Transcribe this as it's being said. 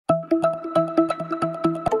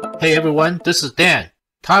Hey everyone, this is Dan.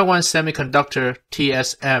 Taiwan Semiconductor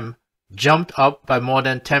TSM jumped up by more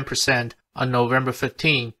than 10% on November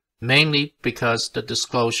 15, mainly because the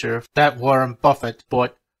disclosure that Warren Buffett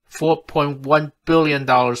bought $4.1 billion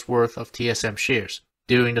worth of TSM shares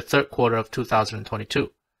during the third quarter of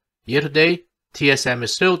 2022. Year to date, TSM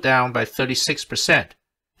is still down by 36%.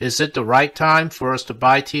 Is it the right time for us to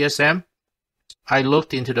buy TSM? I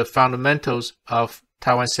looked into the fundamentals of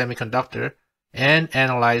Taiwan Semiconductor and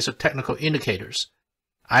analyzed the technical indicators.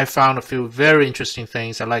 I found a few very interesting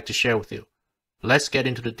things I'd like to share with you. Let's get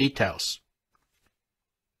into the details.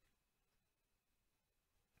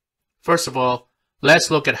 First of all, let's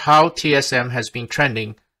look at how TSM has been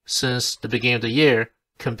trending since the beginning of the year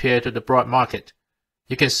compared to the broad market.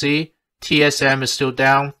 You can see TSM is still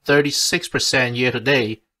down 36% year to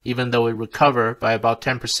date, even though it recovered by about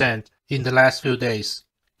 10% in the last few days.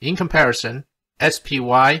 In comparison,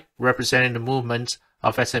 SPY, representing the movements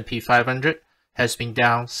of S&P 500, has been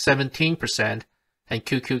down 17%, and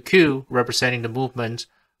QQQ, representing the movements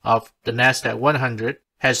of the Nasdaq 100,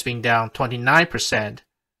 has been down 29%.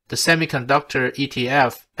 The semiconductor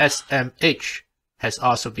ETF SMH has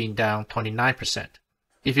also been down 29%.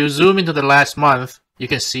 If you zoom into the last month, you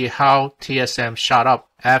can see how TSM shot up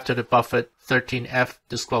after the Buffett 13F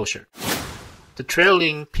disclosure. The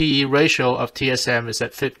trailing PE ratio of TSM is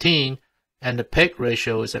at 15, and the PEG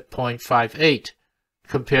ratio is at 0.58.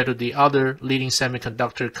 Compared to the other leading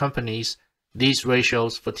semiconductor companies, these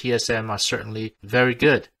ratios for TSM are certainly very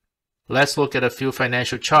good. Let's look at a few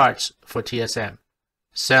financial charts for TSM.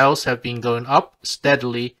 Sales have been going up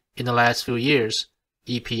steadily in the last few years.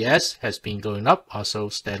 EPS has been going up also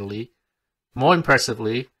steadily. More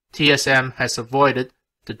impressively, TSM has avoided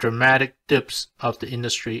the dramatic dips of the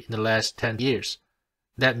industry in the last 10 years.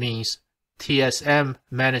 That means TSM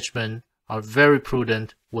management are very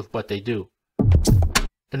prudent with what they do.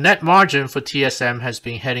 The net margin for TSM has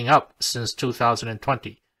been heading up since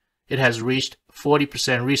 2020. It has reached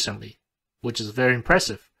 40% recently, which is very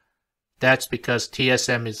impressive. That's because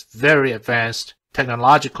TSM is very advanced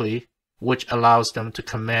technologically, which allows them to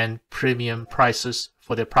command premium prices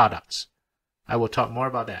for their products. I will talk more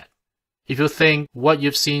about that. If you think what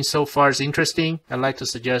you've seen so far is interesting, I'd like to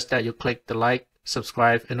suggest that you click the like,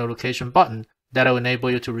 subscribe, and notification button. That will enable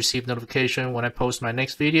you to receive notification when I post my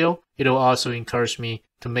next video. It will also encourage me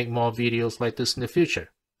to make more videos like this in the future.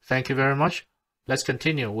 Thank you very much. Let's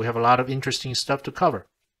continue. We have a lot of interesting stuff to cover.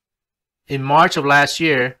 In March of last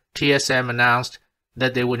year, TSM announced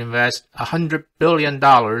that they would invest $100 billion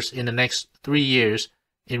in the next 3 years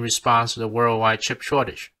in response to the worldwide chip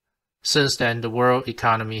shortage. Since then, the world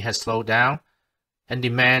economy has slowed down, and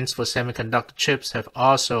demands for semiconductor chips have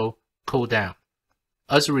also cooled down.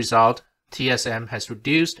 As a result, TSM has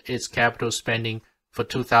reduced its capital spending for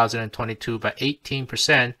 2022 by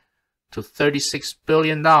 18% to $36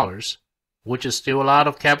 billion, which is still a lot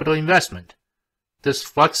of capital investment. This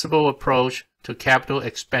flexible approach to capital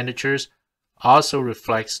expenditures also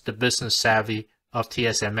reflects the business savvy of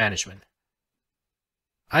TSM management.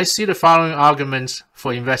 I see the following arguments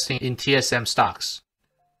for investing in TSM stocks.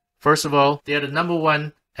 First of all, they are the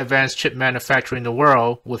 #1 advanced chip manufacturer in the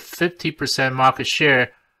world with 50% market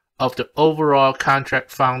share of the overall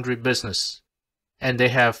contract foundry business, and they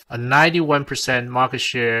have a 91% market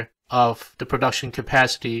share of the production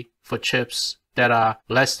capacity for chips that are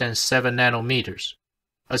less than 7 nanometers.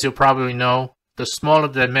 As you probably know, the smaller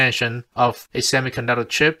the dimension of a semiconductor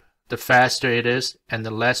chip, the faster it is and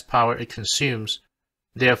the less power it consumes.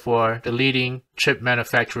 Therefore, the leading chip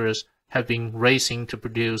manufacturers have been racing to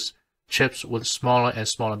produce chips with smaller and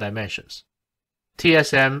smaller dimensions.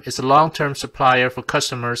 TSM is a long-term supplier for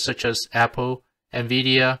customers such as Apple,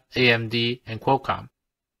 Nvidia, AMD, and Qualcomm.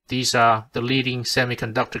 These are the leading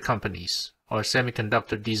semiconductor companies or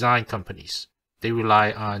semiconductor design companies. They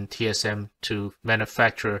rely on TSM to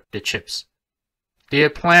manufacture the chips.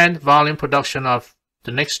 Their planned volume production of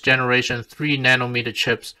the next generation 3 nanometer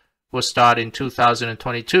chips will start in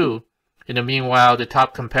 2022. In the meanwhile, the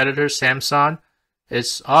top competitor, Samsung,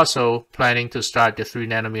 is also planning to start the 3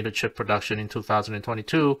 nanometer chip production in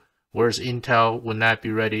 2022, whereas Intel will not be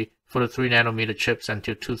ready for the 3 nanometer chips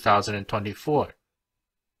until 2024.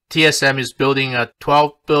 TSM is building a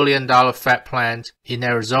 $12 billion fab plant in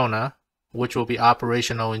Arizona, which will be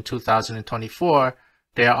operational in 2024.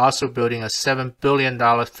 They are also building a $7 billion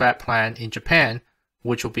fab plant in Japan,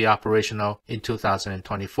 which will be operational in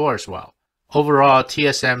 2024 as well. Overall,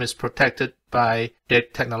 TSM is protected by their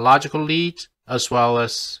technological leads as well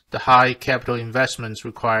as the high capital investments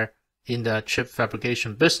required in the chip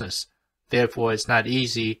fabrication business. Therefore, it's not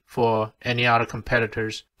easy for any other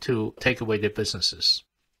competitors to take away their businesses.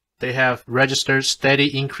 They have registered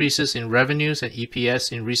steady increases in revenues and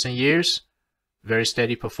EPS in recent years, very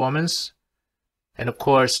steady performance. And of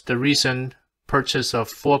course, the recent purchase of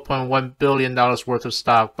 $4.1 billion worth of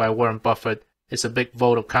stock by Warren Buffett is a big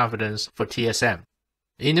vote of confidence for TSM.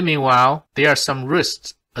 In the meanwhile, there are some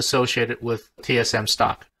risks associated with TSM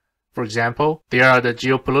stock. For example, there are the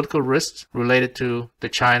geopolitical risks related to the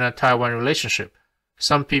China-Taiwan relationship.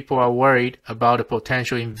 Some people are worried about a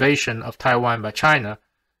potential invasion of Taiwan by China.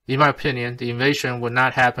 In my opinion, the invasion will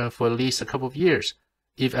not happen for at least a couple of years,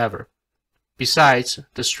 if ever. Besides,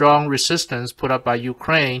 the strong resistance put up by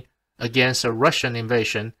Ukraine against a Russian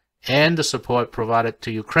invasion and the support provided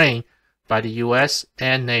to Ukraine by the US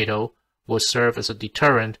and NATO will serve as a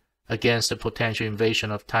deterrent against the potential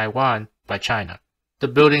invasion of Taiwan by China. The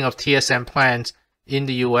building of TSM plants in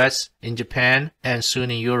the US, in Japan, and soon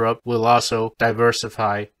in Europe will also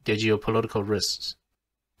diversify their geopolitical risks.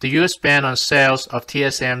 The US ban on sales of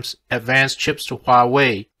TSM's advanced chips to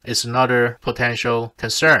Huawei is another potential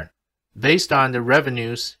concern. Based on the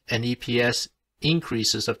revenues and EPS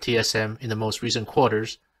increases of TSM in the most recent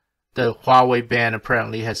quarters, the Huawei ban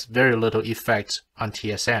apparently has very little effect on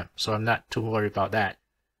TSM, so I'm not too worried about that.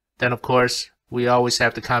 Then of course, we always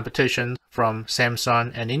have the competition from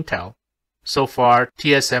Samsung and Intel. So far,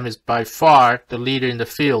 TSM is by far the leader in the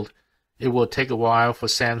field. It will take a while for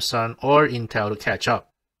Samsung or Intel to catch up.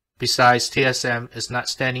 Besides, TSM is not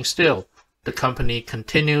standing still. The company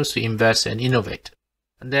continues to invest and innovate.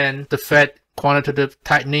 And then the Fed quantitative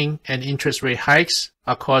tightening and interest rate hikes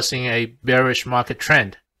are causing a bearish market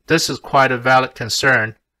trend. This is quite a valid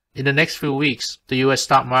concern. In the next few weeks, the US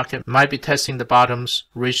stock market might be testing the bottoms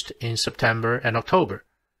reached in September and October.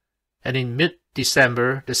 And in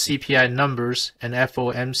mid-December, the CPI numbers and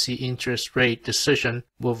FOMC interest rate decision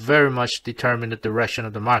will very much determine the direction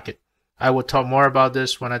of the market. I will talk more about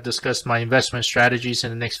this when I discuss my investment strategies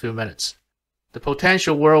in the next few minutes. The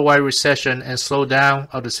potential worldwide recession and slowdown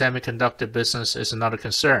of the semiconductor business is another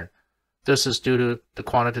concern. This is due to the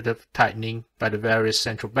quantitative tightening by the various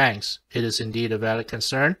central banks. It is indeed a valid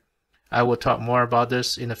concern. I will talk more about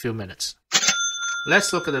this in a few minutes.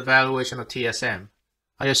 Let's look at the valuation of TSM.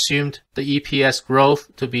 I assumed the EPS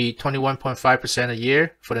growth to be 21.5% a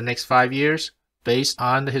year for the next 5 years, based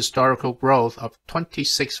on the historical growth of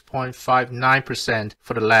 26.59%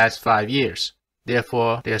 for the last 5 years.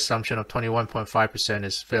 Therefore, the assumption of 21.5%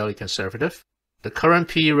 is fairly conservative. The current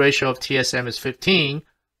PE ratio of TSM is 15,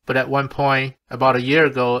 but at one point, about a year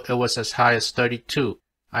ago, it was as high as 32.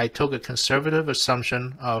 I took a conservative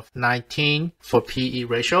assumption of 19 for PE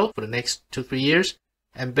ratio for the next 2-3 years.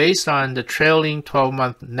 And based on the trailing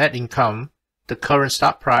 12-month net income, the current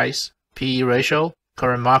stock price, PE ratio,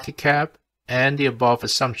 current market cap, and the above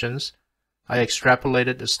assumptions, I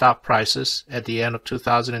extrapolated the stock prices at the end of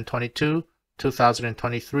 2022,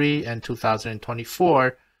 2023, and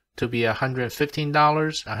 2024 to be $115,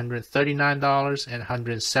 $139, and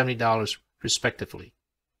 $170 respectively.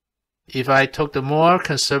 If I took the more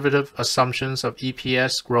conservative assumptions of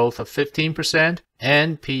EPS growth of 15%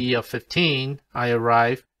 and PE of 15, I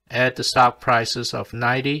arrive at the stock prices of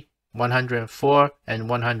 90, 104, and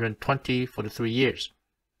 120 for the 3 years.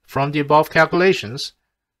 From the above calculations,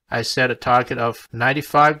 I set a target of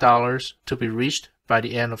 $95 to be reached by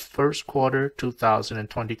the end of first quarter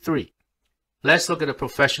 2023. Let's look at the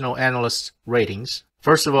professional analysts' ratings.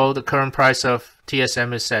 First of all, the current price of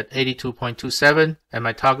TSM is at 82.27, and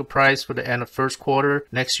my target price for the end of first quarter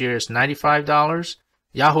next year is $95.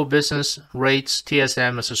 Yahoo Business rates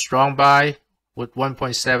TSM as a strong buy with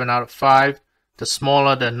 1.7 out of 5. The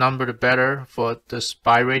smaller the number, the better for this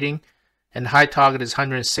buy rating. And high target is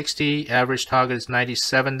 160, average target is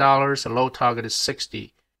 $97, the low target is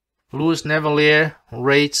 60. Louis Navellier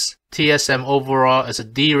rates TSM overall as a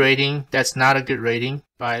D rating. That's not a good rating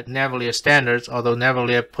by Navellier standards, although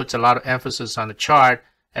Navellier puts a lot of emphasis on the chart.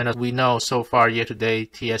 And as we know, so far year to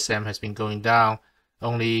date, TSM has been going down,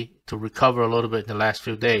 only to recover a little bit in the last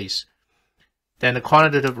few days. Then the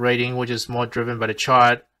quantitative rating, which is more driven by the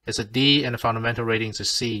chart, is a D, and the fundamental rating is a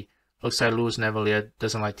C. Looks like Louis Navellier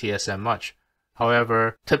doesn't like TSM much.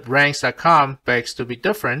 However, tipranks.com begs to be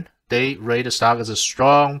different. They rate the stock as a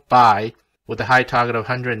strong buy with a high target of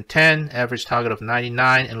 110, average target of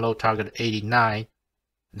 99, and low target of 89.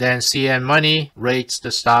 Then CN Money rates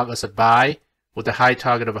the stock as a buy with a high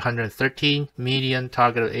target of 113, median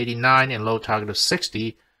target of 89, and low target of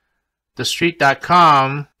 60.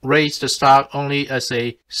 TheStreet.com rates the stock only as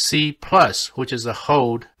a C+, which is a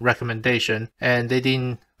hold recommendation, and they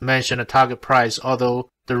didn't mention a target price, although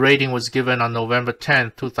the rating was given on November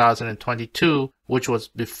 10, 2022, which was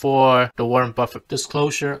before the Warren Buffett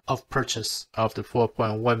disclosure of purchase of the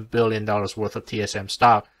 $4.1 billion worth of TSM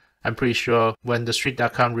stock. I'm pretty sure when the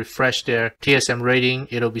street.com refresh their TSM rating,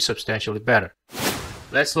 it'll be substantially better.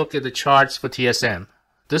 Let's look at the charts for TSM.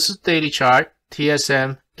 This is the daily chart.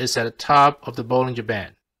 TSM is at the top of the Bollinger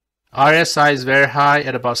Band. RSI is very high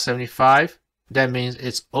at about 75. That means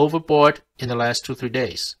it's overbought in the last 2-3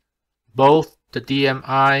 days. Both the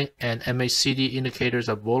DMI and MACD indicators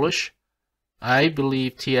are bullish. I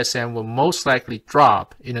believe TSM will most likely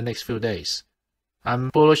drop in the next few days. I'm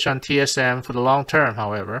bullish on TSM for the long term,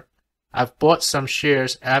 however. I've bought some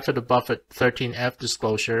shares after the Buffett 13F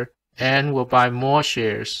disclosure and will buy more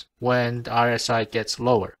shares when the RSI gets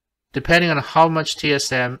lower. Depending on how much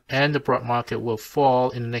TSM and the broad market will fall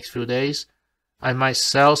in the next few days, I might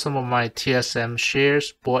sell some of my TSM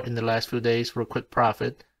shares bought in the last few days for a quick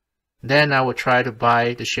profit. Then I will try to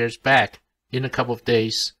buy the shares back in a couple of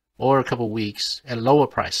days or a couple of weeks at lower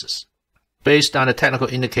prices. Based on the technical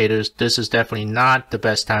indicators, this is definitely not the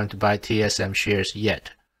best time to buy TSM shares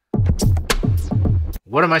yet.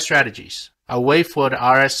 What are my strategies? I'll wait for the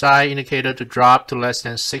RSI indicator to drop to less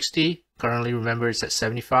than 60. Currently, remember, it's at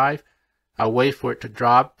 75. I'll wait for it to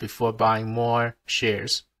drop before buying more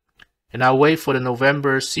shares. And I'll wait for the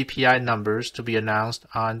November CPI numbers to be announced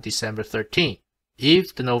on December 13.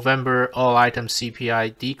 If the November all-item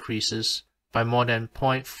CPI decreases by more than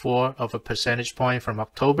 0.4 of a percentage point from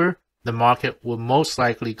October, the market will most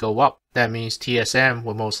likely go up. That means TSM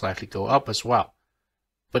will most likely go up as well.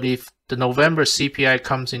 But if the November CPI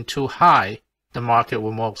comes in too high, the market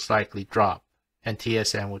will most likely drop, and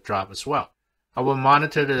TSM will drop as well. I will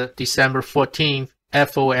monitor the December 14th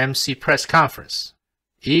FOMC press conference.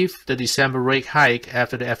 If the December rate hike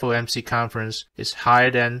after the FOMC conference is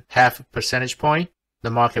higher than half a percentage point, the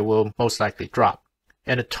market will most likely drop.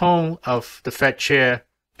 And the tone of the Fed Chair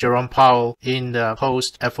Jerome Powell in the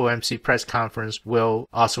post-FOMC press conference will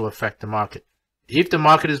also affect the market. If the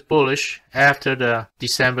market is bullish after the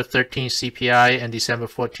December 13th CPI and December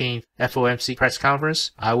 14th FOMC press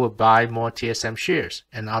conference, I will buy more TSM shares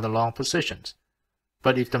and other long positions.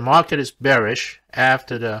 But if the market is bearish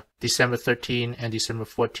after the December 13 and December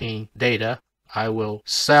 14 data, I will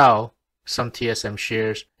sell some TSM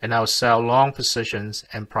shares and I'll sell long positions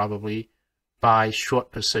and probably buy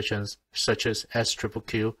short positions such as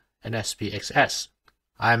SQQQ and SPXS.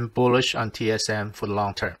 I'm bullish on TSM for the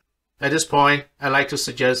long term. At this point, I'd like to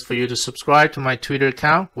suggest for you to subscribe to my Twitter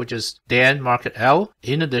account, which is DanMarketL,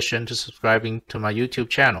 in addition to subscribing to my YouTube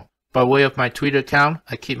channel. By way of my Twitter account,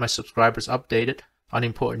 I keep my subscribers updated on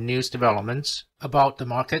important news developments about the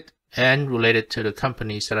market and related to the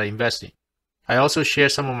companies that I invest in. I also share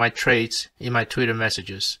some of my trades in my Twitter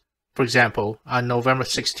messages. For example, on November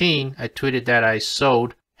 16, I tweeted that I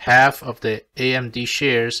sold half of the AMD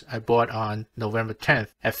shares I bought on November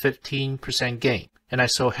 10th at 15% gain. And I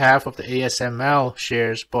sold half of the ASML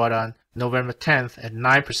shares bought on November 10th at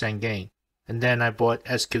 9% gain. And then I bought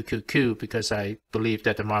SQQQ because I believed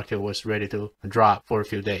that the market was ready to drop for a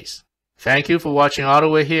few days. Thank you for watching all the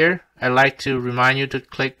way here. I'd like to remind you to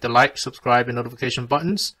click the like, subscribe, and notification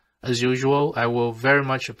buttons. As usual, I will very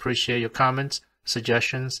much appreciate your comments,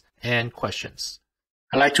 suggestions, and questions.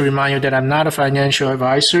 I'd like to remind you that I'm not a financial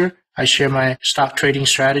advisor. I share my stock trading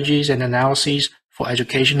strategies and analyses for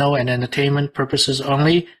educational and entertainment purposes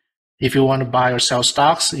only. If you want to buy or sell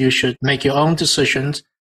stocks, you should make your own decisions,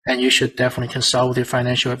 and you should definitely consult with your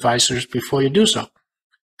financial advisors before you do so.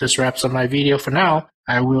 This wraps up my video for now.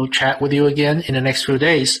 I will chat with you again in the next few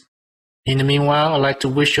days. In the meanwhile, I'd like to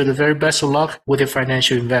wish you the very best of luck with your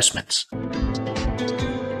financial investments.